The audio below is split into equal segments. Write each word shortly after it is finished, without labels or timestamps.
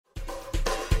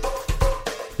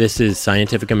This is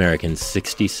Scientific American's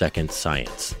 60-Second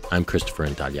Science. I'm Christopher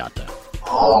Intagliata.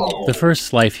 The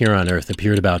first life here on Earth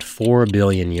appeared about 4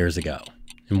 billion years ago.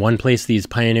 And one place these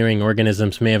pioneering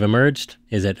organisms may have emerged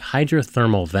is at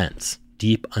hydrothermal vents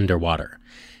deep underwater,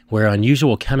 where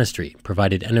unusual chemistry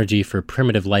provided energy for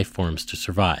primitive life forms to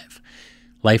survive.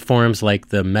 Life forms like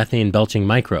the methane-belching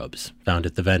microbes found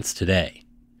at the vents today.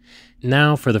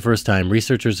 Now, for the first time,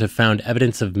 researchers have found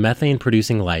evidence of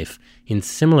methane-producing life in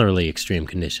similarly extreme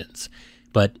conditions,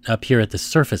 but up here at the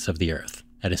surface of the Earth,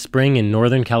 at a spring in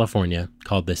Northern California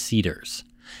called the Cedars.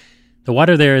 The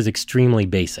water there is extremely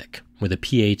basic, with a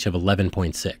pH of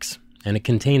 11.6, and it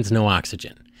contains no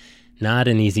oxygen. Not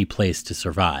an easy place to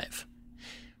survive.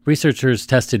 Researchers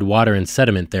tested water and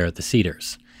sediment there at the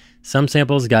Cedars. Some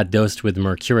samples got dosed with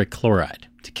mercuric chloride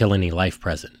to kill any life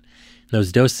present.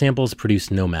 Those dose samples produced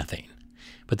no methane.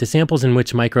 But the samples in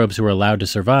which microbes were allowed to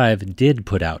survive did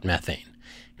put out methane,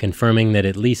 confirming that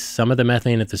at least some of the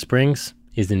methane at the springs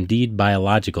is indeed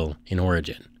biological in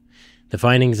origin. The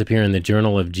findings appear in the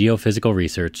Journal of Geophysical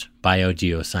Research,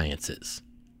 Biogeosciences.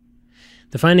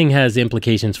 The finding has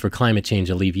implications for climate change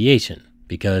alleviation,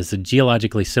 because a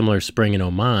geologically similar spring in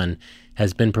Oman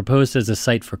has been proposed as a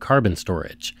site for carbon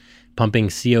storage, pumping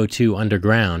CO2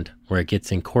 underground where it gets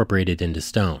incorporated into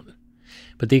stone.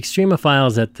 But the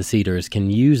extremophiles at the Cedars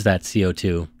can use that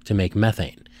CO2 to make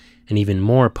methane, an even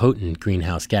more potent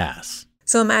greenhouse gas.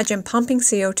 So imagine pumping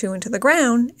CO2 into the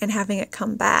ground and having it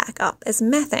come back up as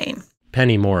methane.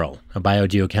 Penny Morrill, a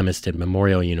biogeochemist at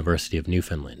Memorial University of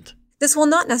Newfoundland. This will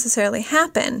not necessarily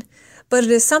happen, but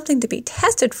it is something to be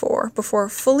tested for before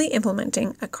fully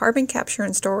implementing a carbon capture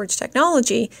and storage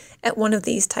technology at one of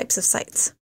these types of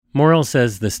sites. Morrill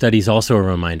says the study's also a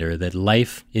reminder that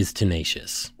life is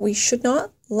tenacious. We should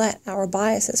not let our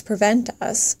biases prevent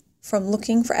us from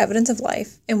looking for evidence of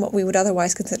life in what we would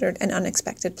otherwise consider an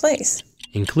unexpected place,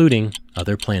 including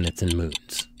other planets and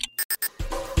moons.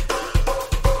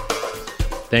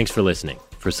 Thanks for listening.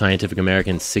 For Scientific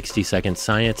American's 60-Second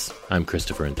Science, I'm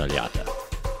Christopher Intagliata.